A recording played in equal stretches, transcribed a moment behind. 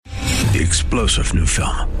The explosive new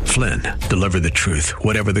film, Flynn, deliver the truth,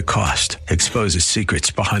 whatever the cost, exposes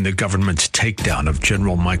secrets behind the government's takedown of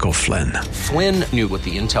General Michael Flynn. Flynn knew what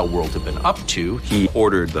the intel world had been up to. He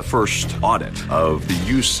ordered the first audit of the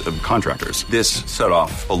use of contractors. This set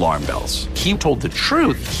off alarm bells. He told the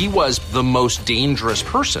truth. He was the most dangerous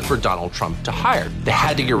person for Donald Trump to hire. They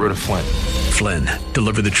had to get rid of Flynn. Flynn,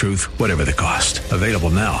 deliver the truth, whatever the cost. Available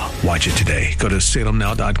now. Watch it today. Go to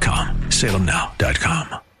salemnow.com.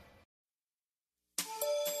 salemnow.com.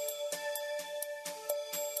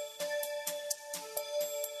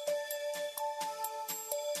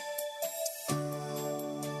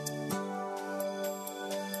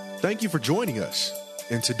 Thank you for joining us.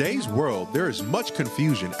 In today's world, there is much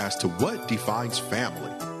confusion as to what defines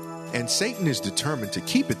family, and Satan is determined to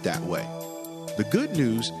keep it that way. The good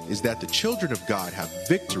news is that the children of God have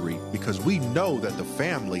victory because we know that the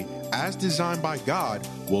family, as designed by God,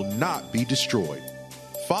 will not be destroyed.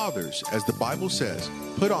 Fathers, as the Bible says,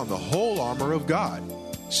 put on the whole armor of God.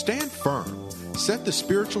 Stand firm, set the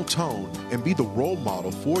spiritual tone, and be the role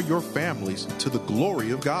model for your families to the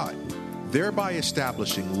glory of God, thereby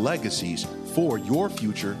establishing legacies for your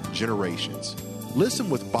future generations. Listen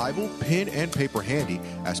with Bible, pen, and paper handy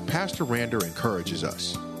as Pastor Rander encourages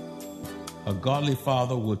us. A godly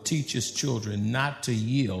father will teach his children not to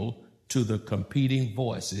yield to the competing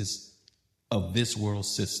voices of this world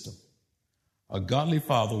system. A godly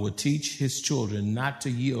father will teach his children not to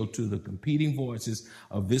yield to the competing voices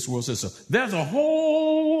of this world system. There's a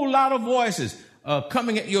whole lot of voices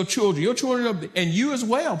coming at your children. Your children, and you as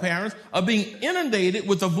well, parents, are being inundated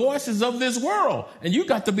with the voices of this world. And you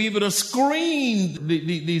got to be able to screen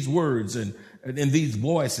these words and these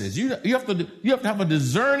voices. You have to have a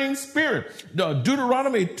discerning spirit.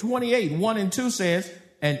 Deuteronomy 28, 1 and 2 says,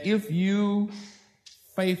 and if you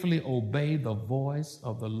faithfully obey the voice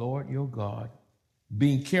of the Lord your God,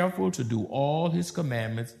 being careful to do all his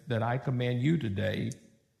commandments that I command you today,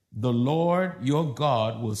 the Lord your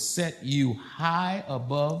God will set you high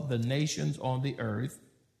above the nations on the earth,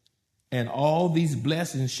 and all these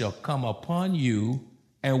blessings shall come upon you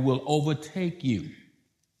and will overtake you.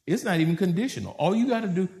 It's not even conditional. All you got to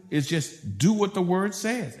do is just do what the word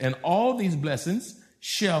says. And all these blessings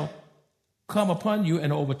shall come upon you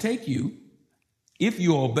and overtake you if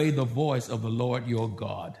you obey the voice of the Lord your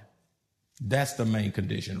God. That's the main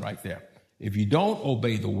condition right there. If you don't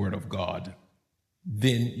obey the word of God,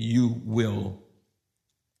 then you will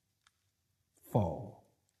fall.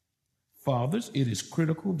 Fathers, it is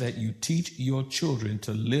critical that you teach your children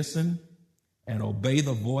to listen and obey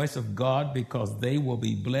the voice of God, because they will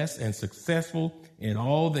be blessed and successful in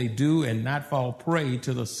all they do and not fall prey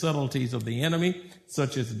to the subtleties of the enemy,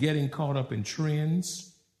 such as getting caught up in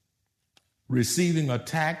trends, receiving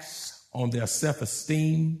attacks on their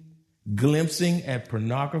self-esteem, glimpsing at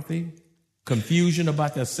pornography, confusion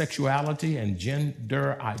about their sexuality and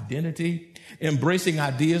gender identity, embracing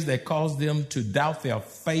ideas that cause them to doubt their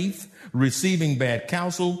faith, receiving bad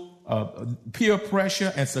counsel, peer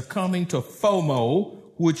pressure, and succumbing to FOMO,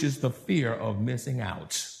 which is the fear of missing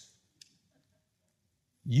out.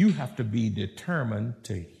 You have to be determined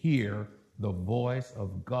to hear the voice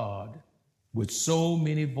of God with so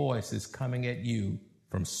many voices coming at you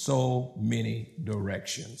from so many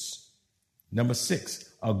directions. Number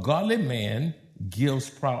 6, a godly man gives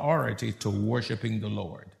priority to worshiping the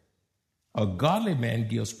Lord. A godly man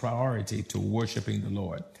gives priority to worshiping the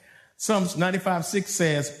Lord. Psalms 95:6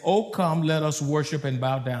 says, "O come, let us worship and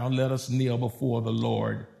bow down. Let us kneel before the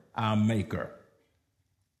Lord, our Maker."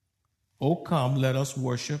 O come, let us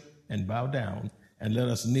worship and bow down, and let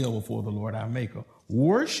us kneel before the Lord, our Maker.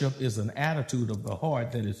 Worship is an attitude of the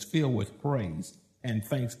heart that is filled with praise and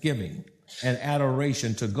thanksgiving and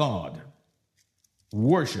adoration to God.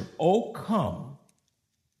 Worship. Oh, come.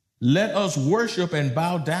 Let us worship and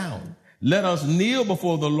bow down. Let us kneel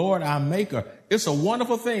before the Lord, our Maker. It's a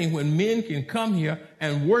wonderful thing when men can come here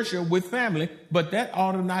and worship with family, but that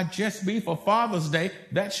ought to not just be for Father's Day.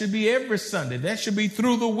 That should be every Sunday. That should be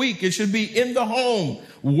through the week. It should be in the home.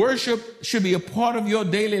 Worship should be a part of your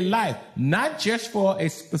daily life, not just for a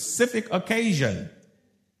specific occasion.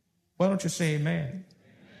 Why don't you say amen?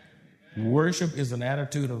 Worship is an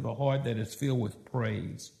attitude of the heart that is filled with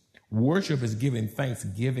praise. Worship is giving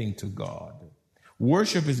thanksgiving to God.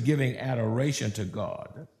 Worship is giving adoration to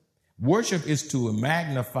God. Worship is to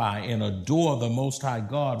magnify and adore the Most High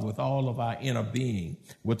God with all of our inner being,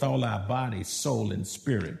 with all our body, soul, and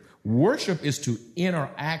spirit. Worship is to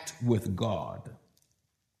interact with God.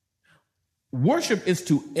 Worship is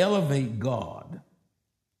to elevate God.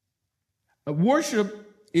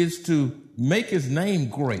 Worship is to make his name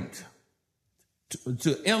great,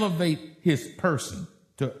 to elevate his person,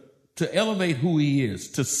 to to elevate who he is,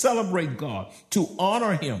 to celebrate God, to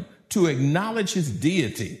honor him, to acknowledge his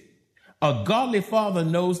deity. A godly father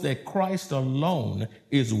knows that Christ alone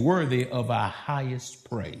is worthy of our highest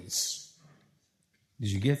praise.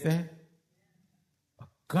 Did you get that? A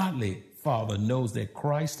godly father knows that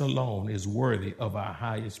Christ alone is worthy of our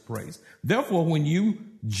highest praise. Therefore, when you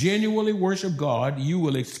genuinely worship God, you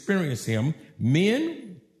will experience him.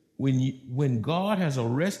 Men, when God has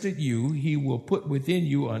arrested you, he will put within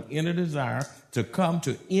you an inner desire to come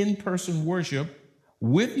to in-person worship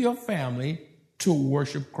with your family to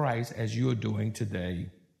worship Christ as you're doing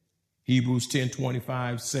today. Hebrews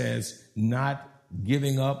 10:25 says, not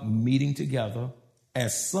giving up meeting together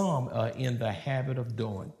as some are in the habit of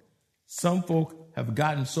doing. Some folk have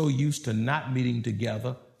gotten so used to not meeting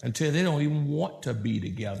together until they don't even want to be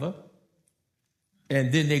together.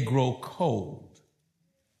 And then they grow cold.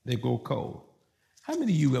 They grow cold. How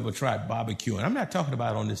many of you ever tried barbecuing? I'm not talking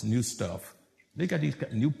about on this new stuff. They got these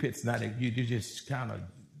new pits now that you just kind of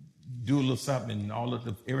do a little something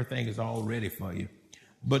and everything is all ready for you.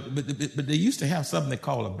 But they used to have something they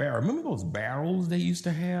call a barrel. Remember those barrels they used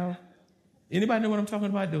to have? Anybody know what I'm talking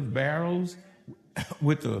about? Those barrels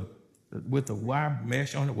with the wire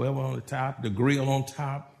mesh on it, whatever on the top, the grill on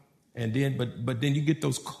top, and then but then you get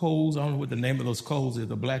those coals. I don't know what the name of those coals is,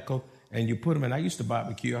 the black coal, and you put them in. I used to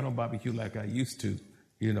barbecue. I don't barbecue like I used to,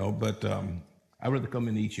 but I'd rather come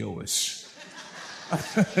and eat yours.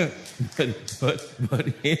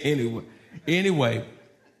 but anyway.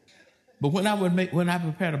 But when I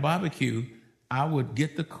prepared a barbecue, I would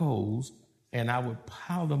get the coals and I would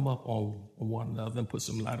pile them up on one another and put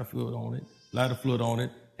some lighter fluid on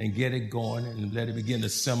it, and get it going and let it begin to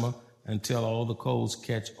simmer until all the coals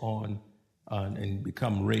catch on and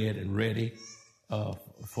become red and ready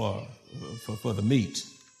for the meat.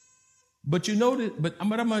 But you know that. But I'm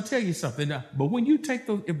going to tell you something now. But when you take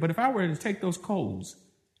those, if I were to take those coals,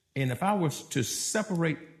 and if I was to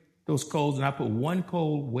separate those coals, and I put one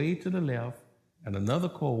coal way to the left, and another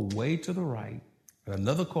coal way to the right, and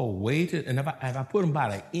another coal way to, and if I put them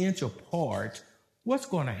about an inch apart, what's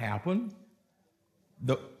going to happen?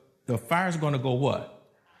 The fire's going to go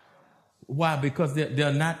what? Why? Because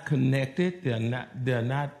they're not connected, they're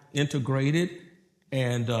not integrated,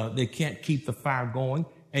 and they can't keep the fire going.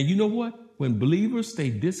 And you know what? When believers stay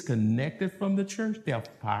disconnected from the church, their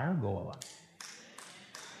fire goes out.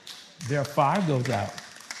 Their fire goes out.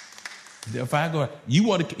 Their fire goes out. You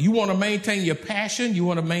want to maintain your passion. You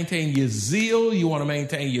want to maintain your zeal. You want to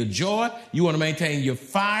maintain your joy. You want to maintain your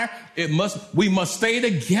fire. We must stay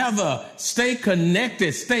together, stay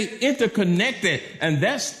connected, stay interconnected, and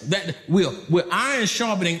that we're iron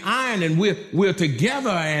sharpening iron, and we're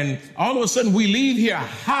together, and all of a sudden we leave here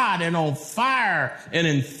hot and on fire and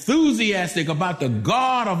enthusiastic about the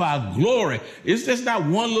God of our glory. It's just not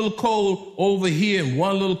one little coal over here and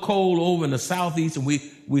one little coal over in the southeast, and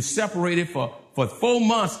we separated for 4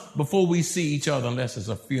 months before we see each other, unless it's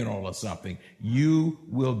a funeral or something. You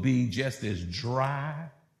will be just as dry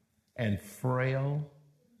and frail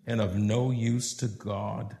and of no use to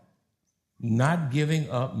God. Not giving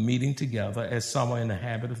up meeting together as some are in the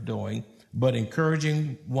habit of doing, but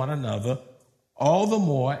encouraging one another, all the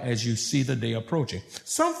more as you see the day approaching.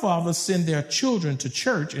 Some fathers send their children to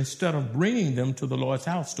church instead of bringing them to the Lord's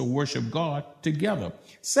house to worship God together.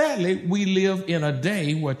 Sadly, we live in a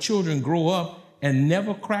day where children grow up and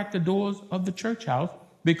never crack the doors of the church house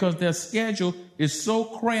because their schedule is so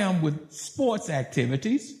crammed with sports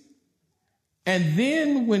activities. And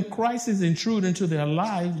then when crises intrude into their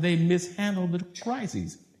lives, they mishandle the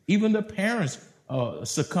crises. Even the parents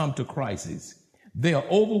succumb to crises. They are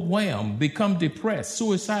overwhelmed, become depressed,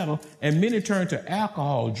 suicidal, and many turn to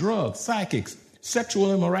alcohol, drugs, psychics,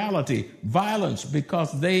 sexual immorality, violence,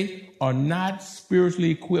 because they are not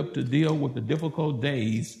spiritually equipped to deal with the difficult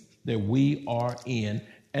days that we are in.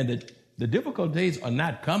 And the difficult days are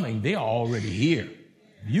not coming. They are already here.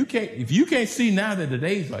 If you can't see now that the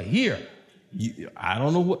days are here, I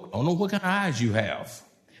don't know what kind of eyes you have.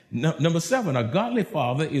 Number 7, a godly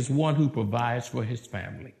father is one who provides for his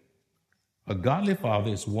family. A godly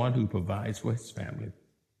father is one who provides for his family.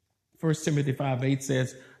 1 Timothy 5:8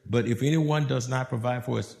 says, but if anyone does not provide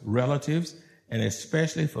for his relatives, and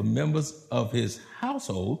especially for members of his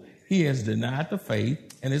household, he has denied the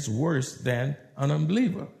faith and is worse than an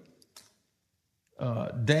unbeliever.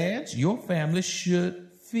 Dads, your family should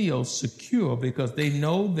feel secure because they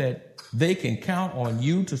know that they can count on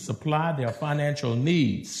you to supply their financial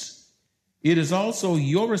needs. It is also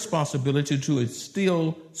your responsibility to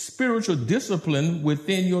instill spiritual discipline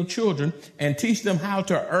within your children and teach them how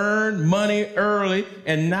to earn money early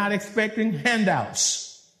and not expecting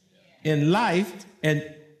handouts in life. And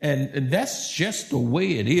And that's just the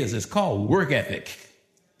way it is. It's called work ethic.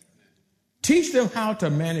 Teach them how to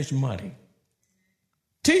manage money.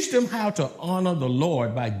 Teach them how to honor the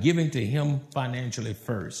Lord by giving to him financially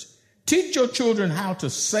first. Teach your children how to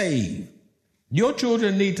save. Your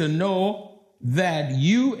children need to know that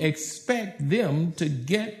you expect them to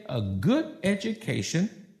get a good education,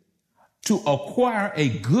 to acquire a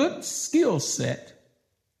good skill set,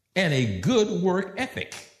 and a good work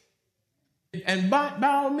ethic. And by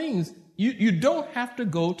all means, you don't have to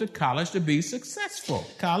go to college to be successful.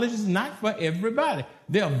 College is not for everybody.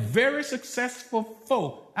 There are very successful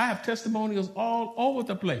folk. I have testimonials all over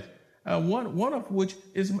the place. One of which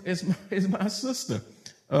is my sister.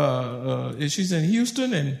 She's in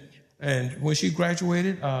Houston, and when she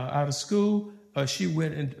graduated out of school, she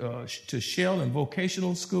went to Shell and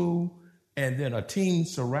vocational school, and then a team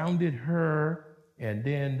surrounded her. And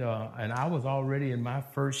then, and I was already in my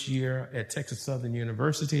first year at Texas Southern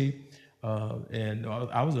University, and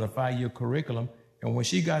I was in a 5-year curriculum. And when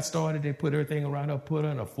she got started, they put everything around her, put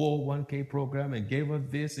her in a 401k program, and gave her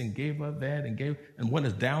this and gave her that, and went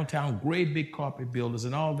to downtown, great big carpet builders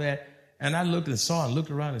and all that. And I looked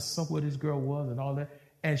around and saw where this girl was and all that.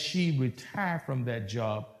 And she retired from that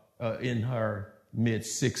job in her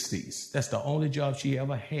mid-60s. That's the only job she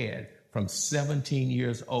ever had from 17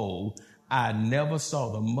 years old. I never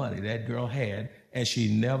saw the money that girl had, and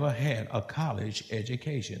she never had a college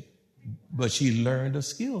education. But she learned a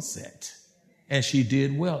skill set, and she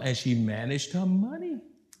did well, and she managed her money.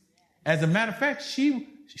 As a matter of fact, she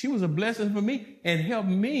was a blessing for me and helped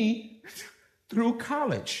me through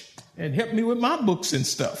college and helped me with my books and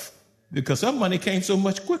stuff because her money came so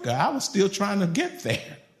much quicker. I was still trying to get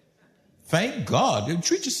there. Thank God.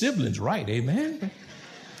 Treat your siblings right, amen?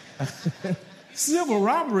 Civil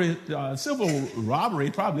robbery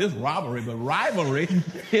probably is robbery, but rivalry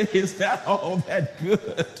is not all that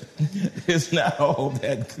good. It's not all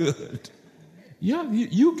that good. Yeah,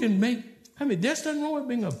 you can make, there's nothing wrong with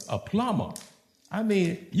being a plumber.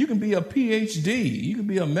 You can be a PhD, you can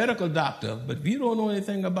be a medical doctor, but if you don't know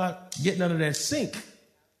anything about getting under that sink,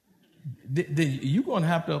 you're going to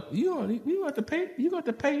have to, you have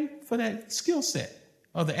to pay for that skill set.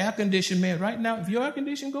 Or the air conditioning man. Right now, if your air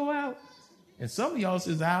conditioning go out, and some of y'all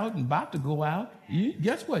is out and about to go out,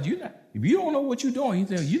 guess what? If you don't know what you're doing,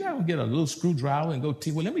 you're not going to get a little screwdriver and go,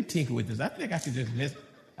 let me tinker with this. I think I should just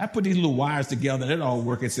I put these little wires together and it'll all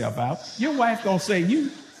work itself out. Your wife going to say,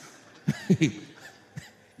 you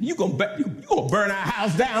going to burn our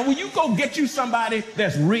house down. Well, you go get you somebody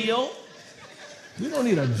that's real. We don't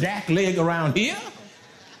need a jackleg around here.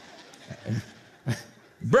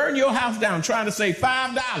 Burn your house down trying to save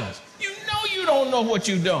 $5. You know you don't know what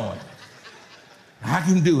you're doing. I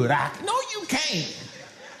can do it. No, you can't.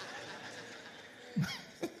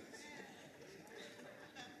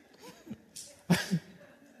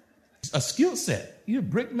 A skill set. You're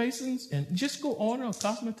brick masons, and just go on, or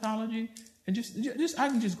cosmetology, and just I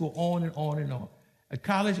can just go on and on and on. A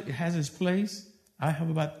college, it has its place. I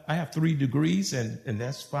have 3 degrees, and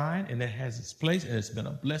that's fine, and it has its place, and it's been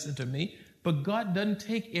a blessing to me. But God doesn't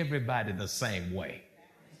take everybody the same way.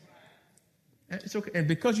 It's okay. And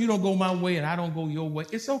because you don't go my way and I don't go your way,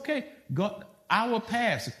 it's okay. God, our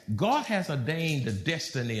paths, God has ordained the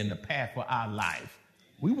destiny and the path for our life.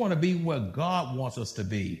 We want to be where God wants us to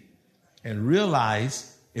be and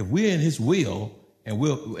realize if we're in his will and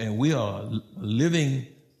we are living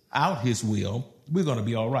out his will, we're going to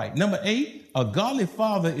be all right. Number 8, a godly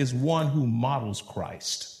father is one who models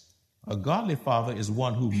Christ. A godly father is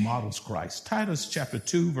one who models Christ. Titus chapter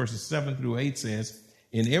 2, verses 7 through 8 says,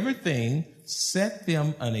 in everything, set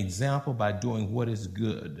them an example by doing what is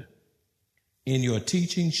good. In your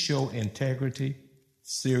teaching, show integrity,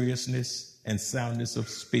 seriousness, and soundness of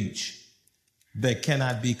speech that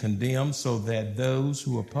cannot be condemned, so that those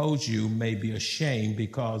who oppose you may be ashamed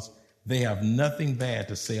because they have nothing bad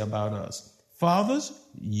to say about us. Fathers,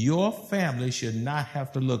 your family should not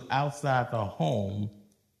have to look outside the home.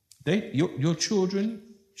 Your children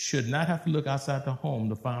should not have to look outside the home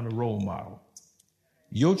to find a role model.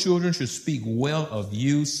 Your children should speak well of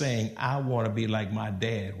you, saying, I want to be like my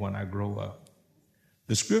dad when I grow up.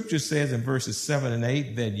 The scripture says in verses 7 and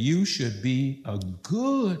 8 that you should be a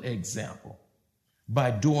good example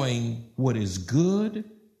by doing what is good,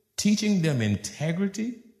 teaching them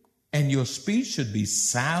integrity, and your speech should be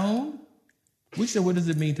sound. What does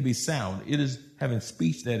it mean to be sound? It is having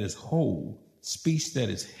speech that is whole, speech that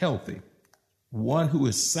is healthy. One who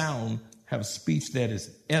is sound have speech that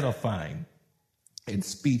is edifying and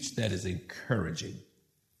speech that is encouraging.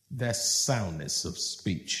 That's soundness of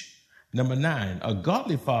speech. Number 9, a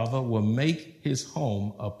godly father will make his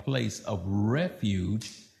home a place of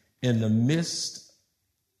refuge in the midst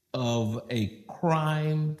of a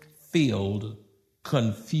crime-filled,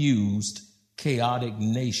 confused, chaotic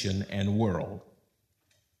nation and world.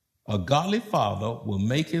 A godly father will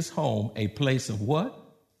make his home a place of what?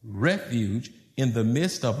 Refuge in the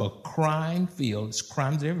midst of a crime-filled,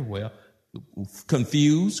 crimes everywhere,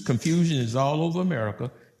 confusion is all over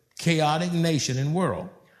America, chaotic nation and world.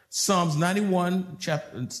 Psalms number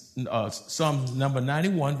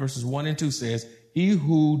 91, verses 1 and 2 says, "He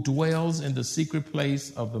who dwells in the secret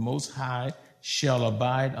place of the Most High shall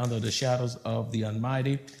abide under the shadows of the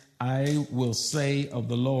Almighty. I will say of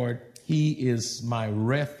the Lord, He is my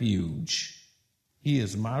refuge. He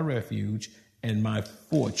is my refuge and my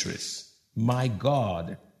fortress, my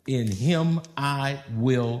God. In Him I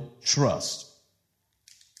will trust."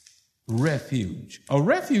 Refuge. A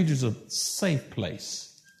refuge is a safe place.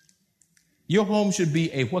 Your home should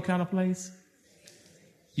be a what kind of place?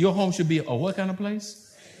 Your home should be a what kind of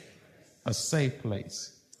place? A safe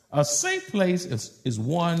place. A safe place is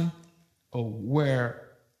one where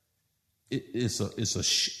it's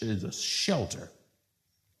a shelter.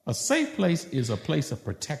 A safe place is a place of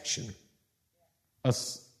protection.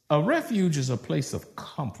 A refuge is a place of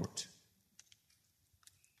comfort.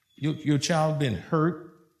 Your child been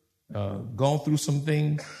hurt, gone through some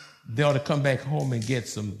things, they ought to come back home and get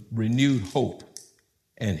some renewed hope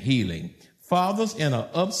and healing. Fathers, in an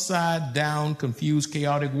upside down, confused,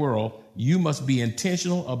 chaotic world, you must be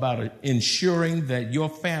intentional about ensuring that your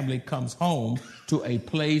family comes home to a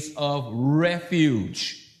place of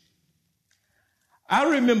refuge. I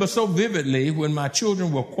remember so vividly when my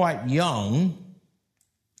children were quite young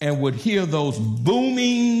and would hear those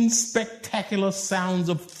booming, spectacular sounds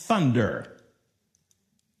of thunder.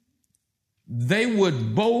 They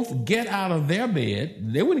would both get out of their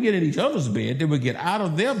bed. They wouldn't get in each other's bed. They would get out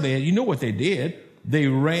of their bed. You know what they did? They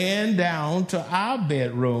ran down to our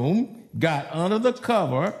bedroom, got under the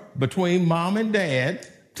cover between mom and dad,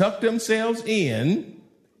 tucked themselves in,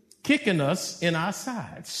 kicking us in our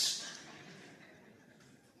sides.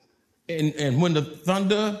 And when the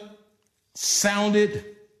thunder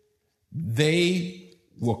sounded, they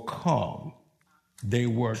were calm. They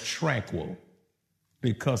were tranquil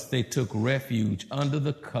because they took refuge under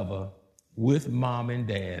the cover with mom and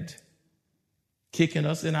dad, kicking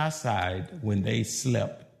us in our side when they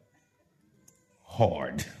slept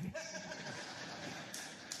hard.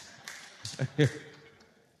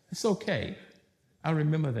 It's okay. I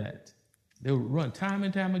remember that. They would run time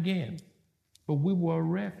and time again. But we were a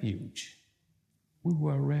refuge. We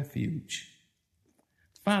were a refuge.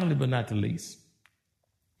 Finally, but not the least,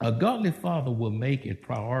 a godly father will make it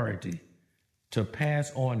priority to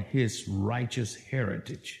pass on his righteous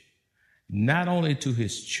heritage, not only to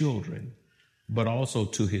his children, but also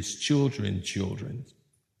to his children's children,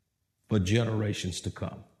 for generations to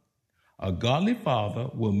come. A godly father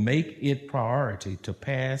will make it priority to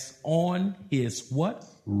pass on his what?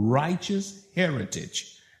 Righteous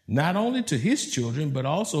heritage, not only to his children, but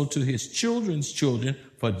also to his children's children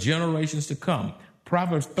for generations to come.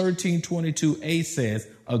 Proverbs 13:22a says,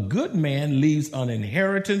 "A good man leaves an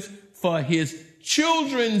inheritance for his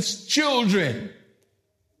children's children."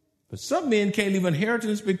 But some men can't leave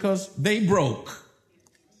inheritance because they broke.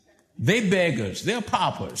 They beggars. They're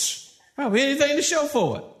paupers. I don't have anything to show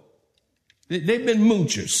for it. They've been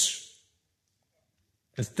moochers.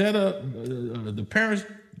 Instead of the parents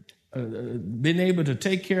being able to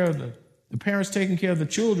take care of the parents taking care of the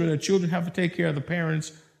children have to take care of the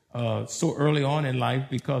parents so early on in life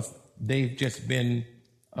because they've just been,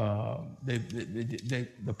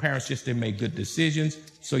 the parents just didn't make good decisions.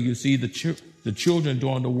 So you see the children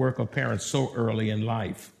doing the work of parents so early in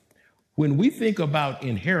life. When we think about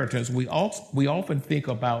inheritance, we often think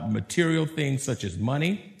about material things such as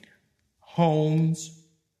money, homes.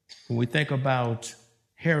 When we think about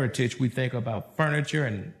heritage, we think about furniture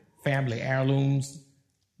and family heirlooms,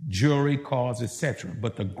 jewelry, cars, etc.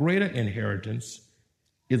 But the greater inheritance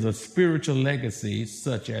is a spiritual legacy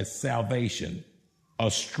such as salvation,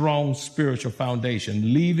 a strong spiritual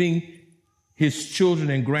foundation, leaving his children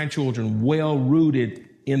and grandchildren well rooted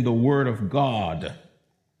in the Word of God,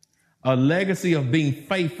 a legacy of being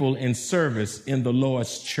faithful in service in the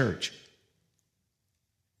Lord's church.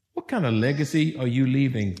 What kind of legacy are you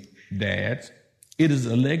leaving, dads? Is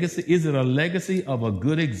it a legacy of a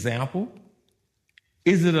good example?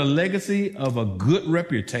 Is it a legacy of a good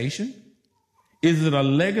reputation? Is it a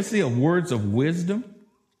legacy of words of wisdom?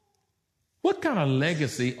 What kind of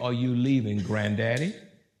legacy are you leaving, granddaddy?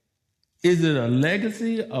 Is it a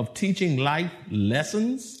legacy of teaching life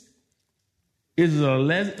lessons? Is it a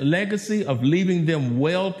legacy of leaving them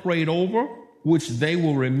well prayed over which they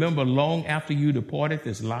will remember long after you departed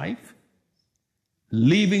this life,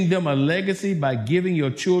 leaving them a legacy by giving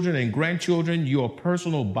your children and grandchildren your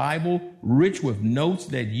personal Bible, rich with notes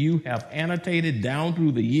that you have annotated down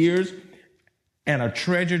through the years, and a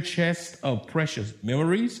treasure chest of precious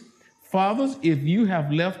memories. Fathers, if you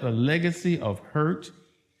have left a legacy of hurt,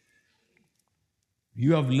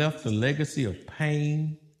 you have left a legacy of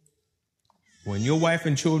pain. When your wife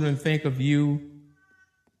and children think of you,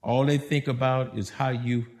 all they think about is how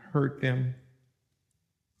you hurt them.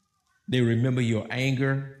 They remember your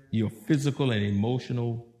anger, your physical and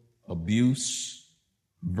emotional abuse,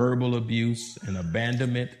 verbal abuse, and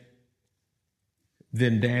abandonment.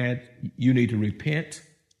 Then, Dad, you need to repent,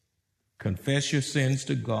 confess your sins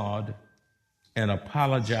to God, and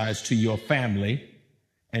apologize to your family,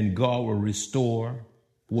 and God will restore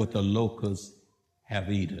what the locusts have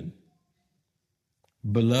eaten.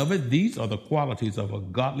 Beloved, these are the qualities of a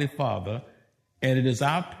godly father, and it is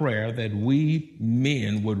our prayer that we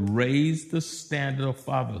men would raise the standard of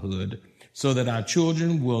fatherhood so that our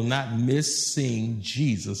children will not miss seeing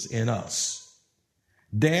Jesus in us.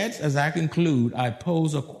 Dads, as I conclude, I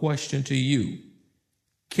pose a question to you.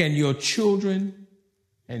 Can your children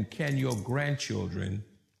and can your grandchildren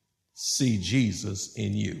see Jesus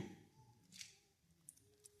in you?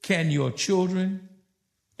 Can your children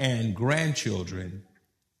and grandchildren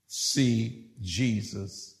see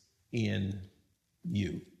Jesus in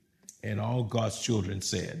you? And all God's children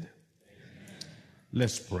said, amen.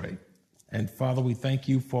 Let's pray. And Father, we thank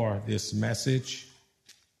you for this message.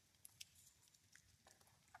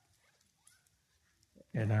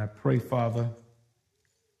 And I pray, Father,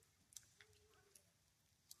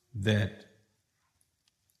 that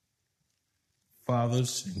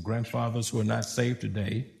fathers and grandfathers who are not saved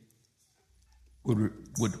today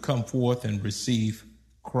would come forth and receive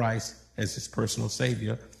Christ as his personal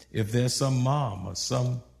Savior. If there's some mom or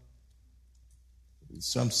some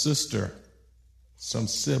sister, some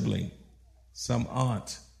sibling, some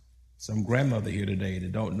aunt, some grandmother here today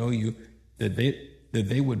that don't know you, that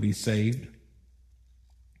they would be saved.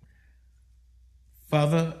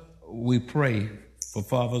 Father, we pray for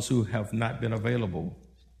fathers who have not been available,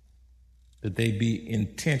 that they be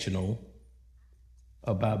intentional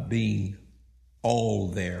about being all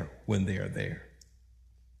there when they are there.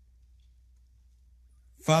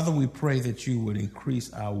 Father, we pray that you would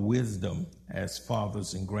increase our wisdom as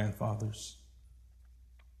fathers and grandfathers.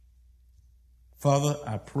 Father,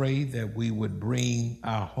 I pray that we would bring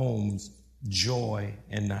our homes joy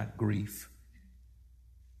and not grief.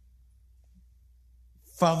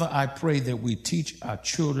 Father, I pray that we teach our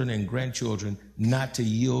children and grandchildren not to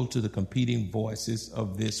yield to the competing voices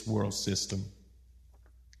of this world system.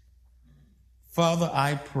 Father,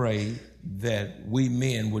 I pray that we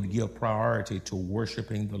men would give priority to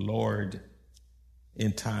worshiping the Lord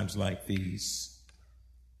in times like these.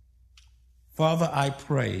 Father, I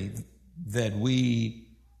pray that we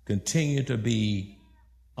continue to be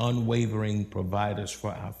unwavering providers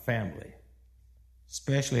for our family,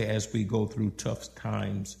 especially as we go through tough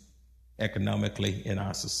times economically in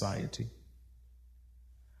our society.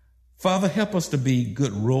 Father, help us to be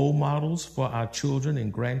good role models for our children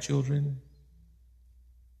and grandchildren.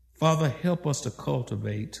 Father, help us to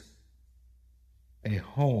cultivate a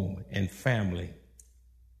home and family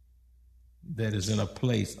that is in a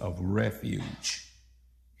place of refuge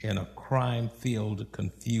in a crime-filled,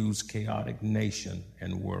 confused, chaotic nation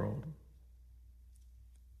and world.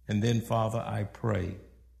 And then, Father, I pray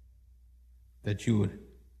that you would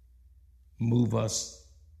move us,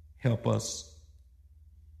 help us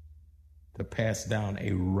to pass down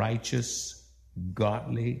a righteous,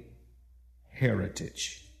 godly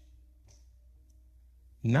heritage.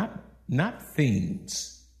 Not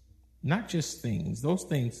things, not just things. Those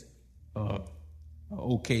things are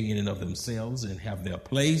okay in and of themselves and have their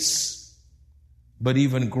place, but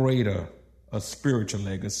even greater, a spiritual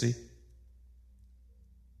legacy.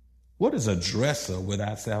 What is a dresser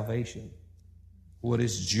without salvation? What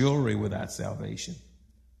is jewelry without salvation?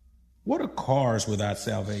 What are cars without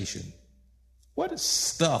salvation? What is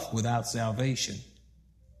stuff without salvation?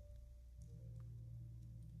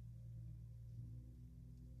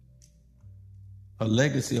 A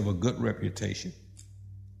legacy of a good reputation.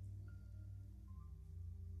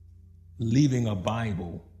 Leaving a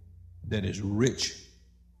Bible that is rich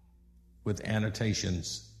with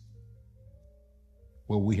annotations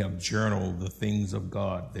where we have journaled the things of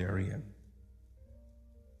God therein.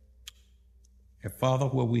 And Father,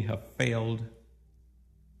 where we have failed,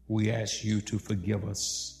 we ask you to forgive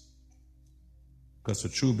us. Because the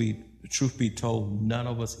truth be told, none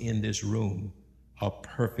of us in this room are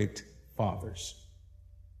perfect fathers.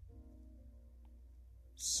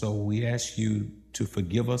 So we ask you to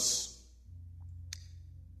forgive us,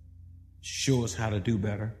 show us how to do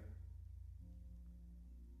better,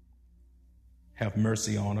 have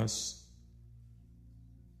mercy on us,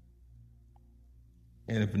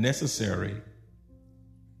 and if necessary,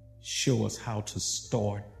 show us how to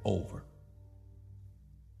start over.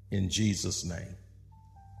 In Jesus' name.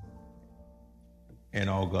 And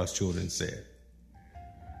all God's children said,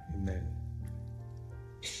 amen.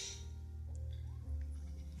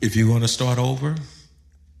 If you're going to start over,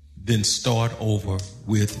 then start over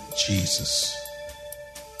with Jesus.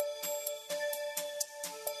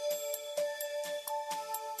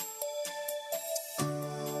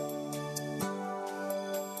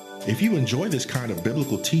 If you enjoy this kind of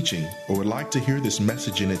biblical teaching or would like to hear this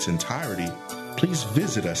message in its entirety, please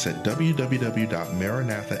visit us at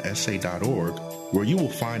www.maranathasa.org, where you will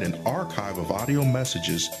find an archive of audio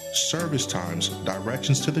messages, service times,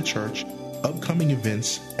 directions to the church, upcoming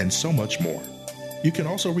events, and so much more. You can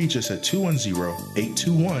also reach us at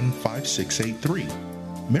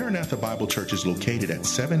 210-821-5683. Maranatha Bible Church is located at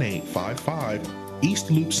 7855 East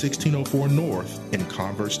Loop 1604 North in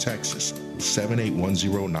Converse, Texas,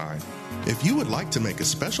 78109. If you would like to make a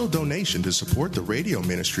special donation to support the radio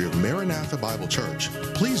ministry of Maranatha Bible Church,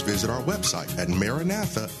 please visit our website at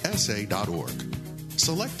maranathasa.org.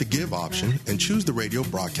 Select the Give option and choose the Radio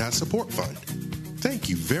Broadcast Support Fund. Thank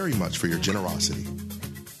you very much for your generosity.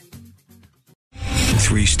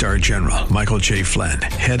 3-star General Michael J. Flynn,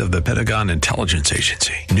 head of the Pentagon Intelligence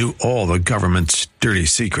Agency, knew all the government's dirty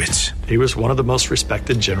secrets. He was one of the most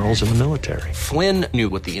respected generals in the military. Flynn knew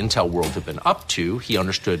what the intel world had been up to. He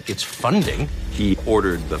understood its funding. He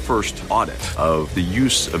ordered the first audit of the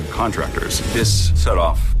use of contractors. This set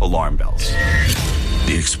off alarm bells.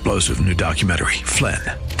 The explosive new documentary, Flynn,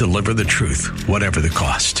 Deliver the Truth, Whatever the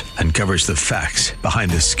Cost, uncovers the facts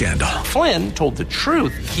behind this scandal. Flynn told the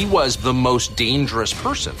truth. He was the most dangerous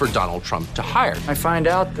person for Donald Trump to hire. I find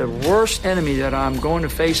out the worst enemy that I'm going to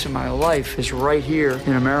face in my life is right here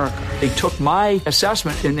in America. They took my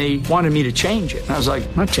assessment and they wanted me to change it. And I was like,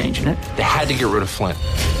 I'm not changing it. They had to get rid of Flynn.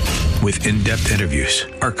 With in-depth interviews,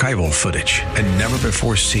 archival footage, and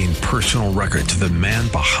never-before-seen personal records of the man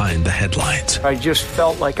behind the headlines. I just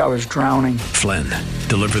felt like I was drowning. Flynn,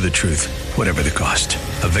 Deliver the Truth, Whatever the Cost.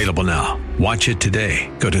 Available now. Watch it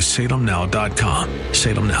today. Go to salemnow.com.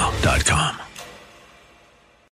 salemnow.com.